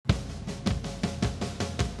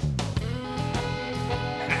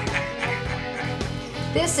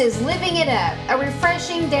This is Living It Up, a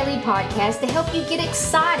refreshing daily podcast to help you get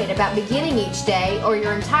excited about beginning each day or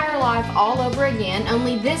your entire life all over again,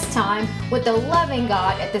 only this time with the loving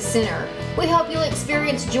God at the center. We hope you'll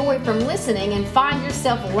experience joy from listening and find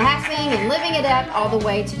yourself laughing and living it up all the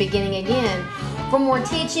way to beginning again. For more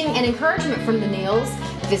teaching and encouragement from the Neils,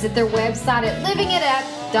 visit their website at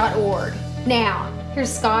livingitup.org. Now,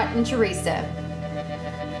 here's Scott and Teresa.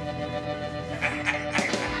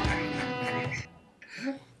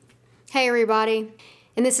 Hey everybody,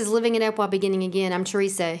 and this is Living It Up While Beginning Again. I'm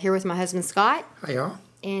Teresa, here with my husband Scott. Hi y'all.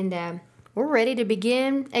 And we're ready to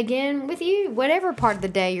begin again with you, whatever part of the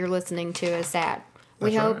day you're listening to us at.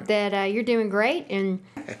 We hope that you're doing great. And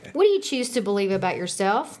what do you choose to believe about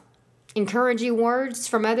yourself? Encouraging words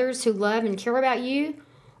from others who love and care about you,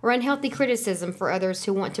 or unhealthy criticism for others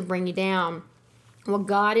who want to bring you down? Well,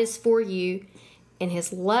 God is for you, and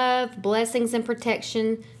His love, blessings, and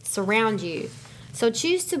protection surround you. So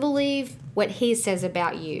choose to believe what He says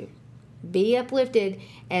about you. Be uplifted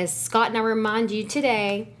as Scott and I remind you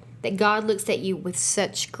today that God looks at you with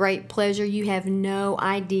such great pleasure you have no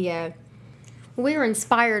idea. We are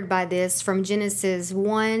inspired by this from Genesis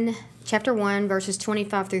 1, chapter 1, verses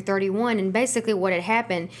 25 through 31. And basically what had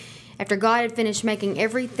happened, after God had finished making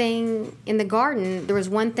everything in the garden, there was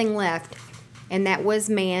one thing left, and that was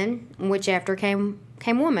man, which after came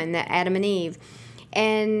woman, that Adam and Eve.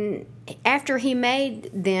 And after He made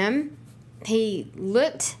them, He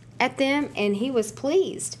looked at them and He was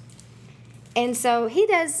pleased. And so He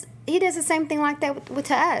does the same thing like that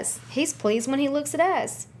to us. He's pleased when He looks at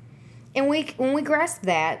us. And when we grasp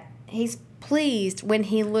that, He's pleased when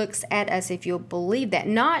He looks at us, if you'll believe that.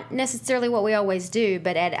 Not necessarily what we always do,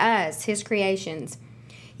 but at us, His creations.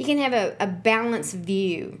 You can have a balanced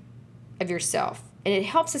view of yourself. And it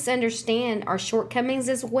helps us understand our shortcomings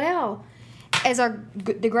as well as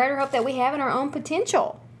the greater hope that we have in our own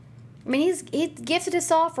potential. I mean, He's gifted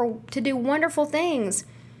us all to do wonderful things.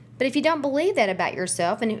 But if you don't believe that about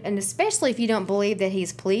yourself, and especially if you don't believe that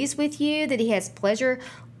He's pleased with you, that He has pleasure,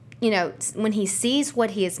 when He sees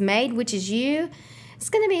what He has made, which is you, it's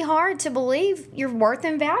going to be hard to believe your worth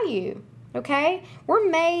and value, okay? We're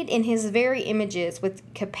made in His very images with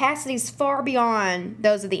capacities far beyond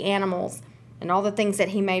those of the animals and all the things that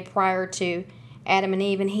He made prior to Adam and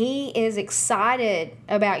Eve, and He is excited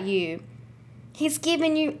about you. He's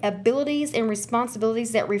given you abilities and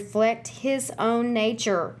responsibilities that reflect His own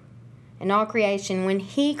nature in all creation. When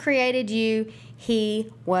He created you,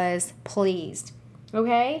 He was pleased.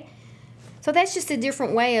 Okay? So that's just a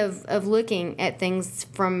different way of looking at things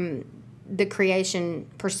from the creation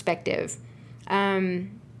perspective. I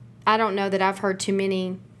don't know that I've heard too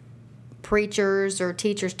many preachers or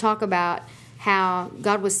teachers talk about how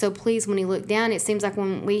God was so pleased when He looked down. It seems like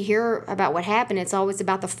when we hear about what happened, it's always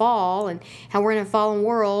about the fall and how we're in a fallen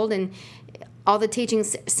world, and all the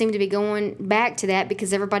teachings seem to be going back to that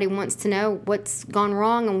because everybody wants to know what's gone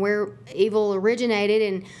wrong and where evil originated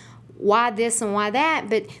and why this and why that.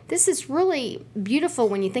 But this is really beautiful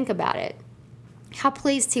when you think about it. How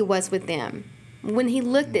pleased He was with them when He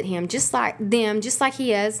looked at him, just like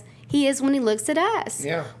He is when He looks at us.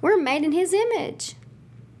 Yeah. We're made in His image.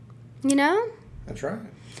 That's right.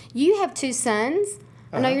 You have two sons.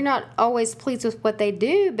 I know you're not always pleased with what they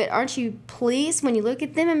do, but aren't you pleased when you look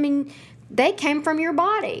at them? I mean, they came from your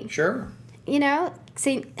body. Sure.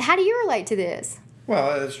 See, how do you relate to this?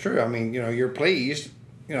 Well, it's true. I mean, you're pleased.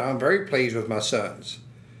 I'm very pleased with my sons.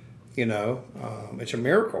 It's a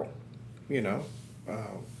miracle,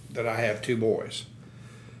 that I have two boys.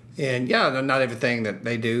 And yeah, not everything that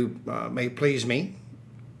they do may please me,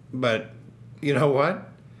 but you know what?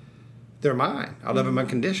 They're mine. I love them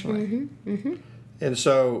unconditionally. Mm-hmm. Mm-hmm. And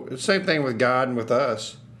so it's the same thing with God and with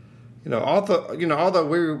us.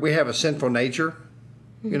 Although we have a sinful nature,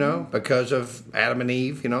 because of Adam and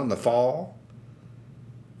Eve, and the fall,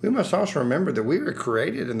 we must also remember that we were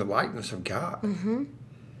created in the likeness of God. Mm-hmm.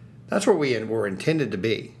 That's where we were intended to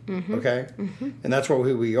be, okay? Mm-hmm. And that's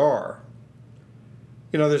who we are.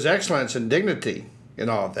 There's excellence and dignity in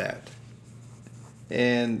all of that.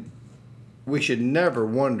 And we should never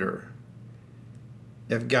wonder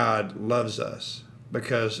if God loves us,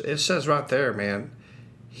 because it says right there, man,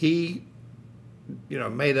 He,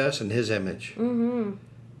 made us in His image. Mm-hmm.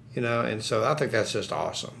 And so I think that's just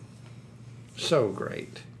awesome. So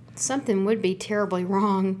great. Something would be terribly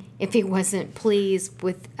wrong if He wasn't pleased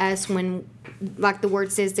with us when, like the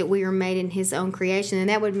word says, that we are made in His own creation, and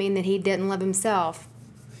that would mean that He didn't love Himself.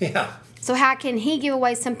 Yeah. So how can He give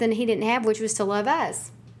away something He didn't have, which was to love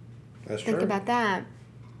us? That's Think true. about that.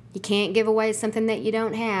 You can't give away something that you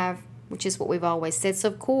don't have, which is what we've always said. So,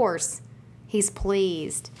 of course, He's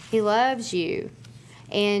pleased. He loves you.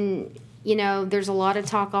 And, there's a lot of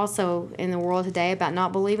talk also in the world today about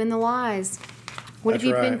not believing the lies. What That's have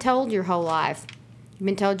you right. been told your whole life? You've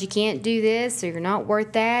been told you can't do this, or you're not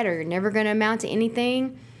worth that, or you're never going to amount to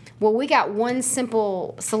anything. Well, we got one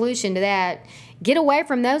simple solution to that. Get away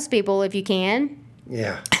from those people if you can.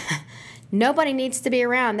 Yeah. Nobody needs to be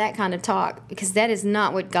around that kind of talk, because that is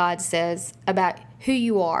not what God says about who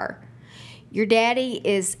you are. Your daddy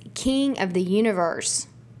is king of the universe,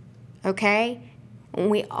 okay? And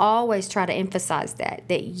we always try to emphasize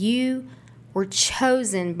that you were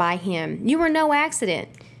chosen by him. You were no accident.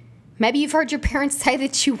 Maybe you've heard your parents say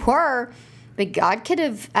that you were, but God could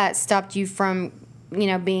have stopped you from,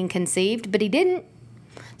 being conceived, but he didn't.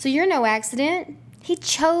 So you're no accident. He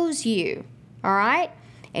chose you, all right?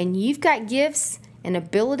 And you've got gifts and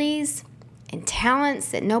abilities and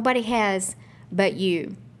talents that nobody has but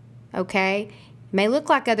you, okay? It may look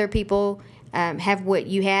like other people have what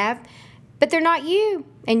you have, but they're not you,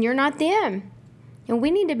 and you're not them. And we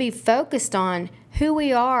need to be focused on who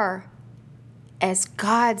we are as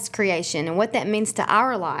God's creation and what that means to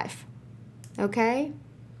our life, okay?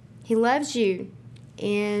 He loves you,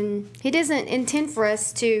 and he doesn't intend for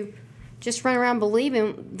us to just run around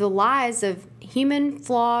believing the lies of human,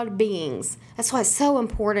 flawed beings. That's why it's so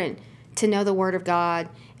important to know the Word of God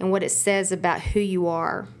and what it says about who you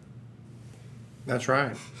are. That's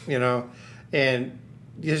right. And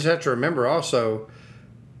you just have to remember also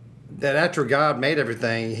that after God made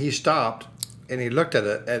everything, he stopped and he looked at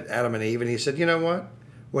Adam and Eve and he said, you know what?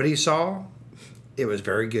 What he saw, it was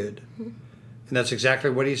very good. Mm-hmm. And that's exactly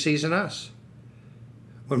what he sees in us.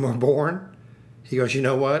 When we're born, he goes, you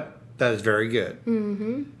know what? That is very good.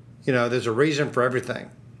 Mm-hmm. There's a reason for everything.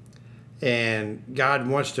 And God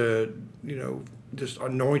wants to, just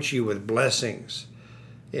anoint you with blessings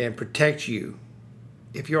and protect you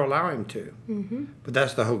if you allow him to. Mm-hmm. But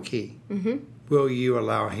that's the whole key. Mm-hmm. Will you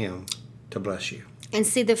allow him to bless you? And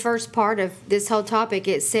see, the first part of this whole topic,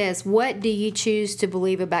 it says, what do you choose to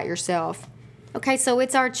believe about yourself? Okay, so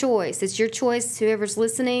it's our choice. It's your choice, whoever's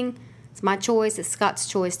listening. It's my choice. It's Scott's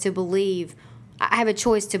choice to believe. I have a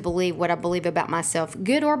choice to believe what I believe about myself,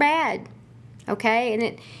 good or bad.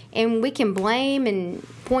 Okay? And we can blame and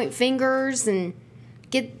point fingers and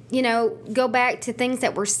go back to things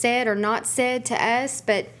that were said or not said to us,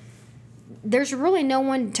 but there's really no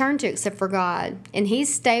one to turn to except for God. And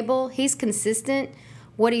he's stable. He's consistent.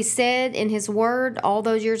 What he said in his word all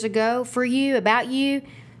those years ago for you, about you,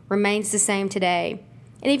 remains the same today.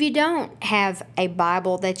 And if you don't have a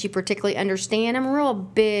Bible that you particularly understand, I'm real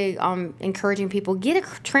big on encouraging people, get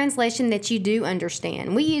a translation that you do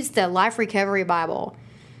understand. We use the Life Recovery Bible.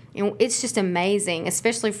 And it's just amazing,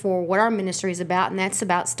 especially for what our ministry is about, and that's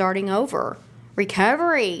about starting over.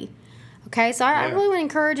 Recovery. Okay, so I really want to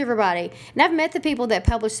encourage everybody. And I've met the people that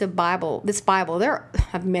published this Bible.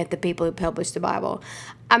 I've met the people who published the Bible.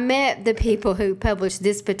 I met the people who published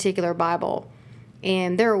this particular Bible,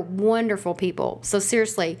 and they're wonderful people. So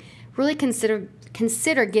seriously, really consider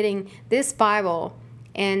getting this Bible,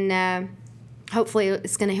 and hopefully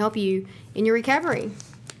it's going to help you in your recovery.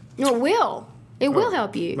 It will. It will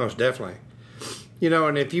help you. Most definitely.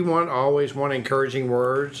 And if you always want encouraging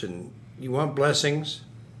words and you want blessings,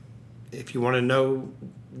 if you want to know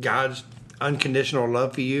God's unconditional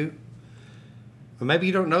love for you, well, maybe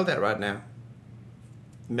you don't know that right now.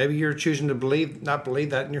 Maybe you're choosing to not believe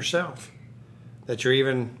that in yourself, that you're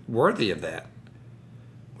even worthy of that.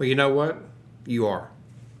 Well, you know what? You are.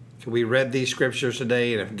 We read these scriptures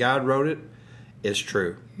today, and if God wrote it, it's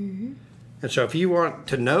true. Mm-hmm. And so if you want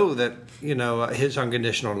to know that, his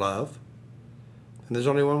unconditional love, then there's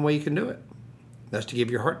only one way you can do it. That's to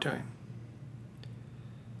give your heart to him.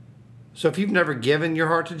 So if you've never given your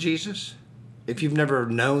heart to Jesus, if you've never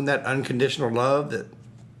known that unconditional love that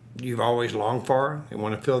you've always longed for and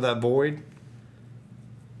want to fill that void,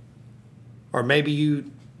 or maybe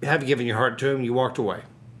you have given your heart to him and you walked away.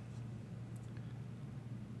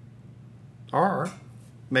 Or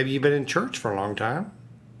maybe you've been in church for a long time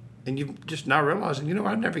and you've just now realizing,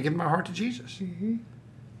 I've never given my heart to Jesus. Mm-hmm.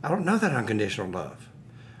 I don't know that unconditional love.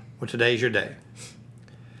 Well, today's your day.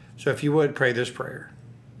 So if you would, pray this prayer.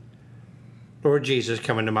 Lord Jesus,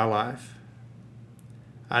 come into my life.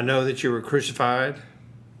 I know that you were crucified.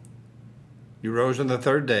 You rose on the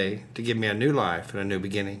third day to give me a new life and a new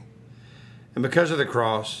beginning. And because of the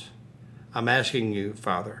cross, I'm asking you,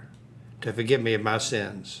 Father, to forgive me of my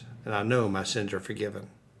sins. And I know my sins are forgiven.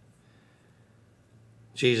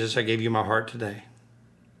 Jesus, I give you my heart today.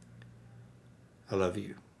 I love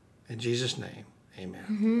you. In Jesus' name, amen.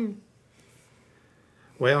 Mm-hmm.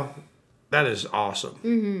 Well, That is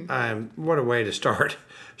awesome. What a way to start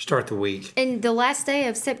the week. And the last day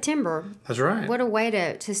of September. That's right. What a way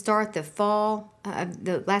to start the fall,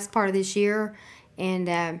 the last part of this year. And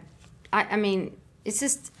I mean,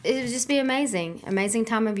 it would just be amazing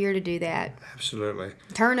time of year to do that. Absolutely.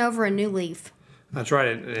 Turn over a new leaf. That's right.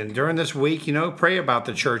 And during this week, pray about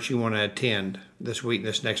the church you want to attend this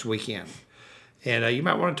next weekend. And you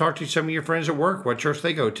might want to talk to some of your friends at work, what church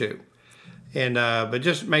they go to. And but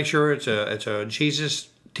just make sure it's a Jesus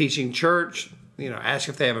teaching church. Ask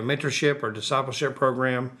if they have a mentorship or discipleship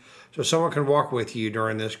program, so someone can walk with you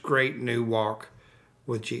during this great new walk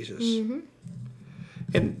with Jesus. Mm-hmm.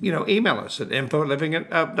 And email us at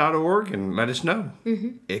info@livingitup.org and let us know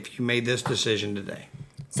if you made this decision today.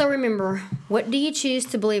 So remember, what do you choose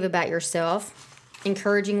to believe about yourself?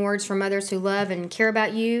 Encouraging words from others who love and care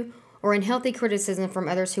about you, or unhealthy criticism from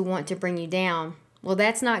others who want to bring you down? Well,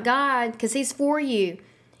 that's not God, because He's for you.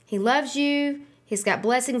 He loves you. He's got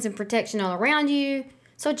blessings and protection all around you.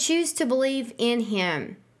 So choose to believe in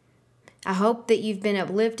Him. I hope that you've been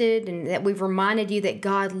uplifted and that we've reminded you that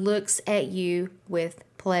God looks at you with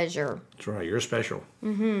pleasure. That's right. You're special.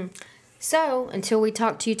 So until we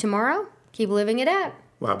talk to you tomorrow, keep living it up.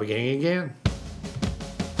 While beginning again.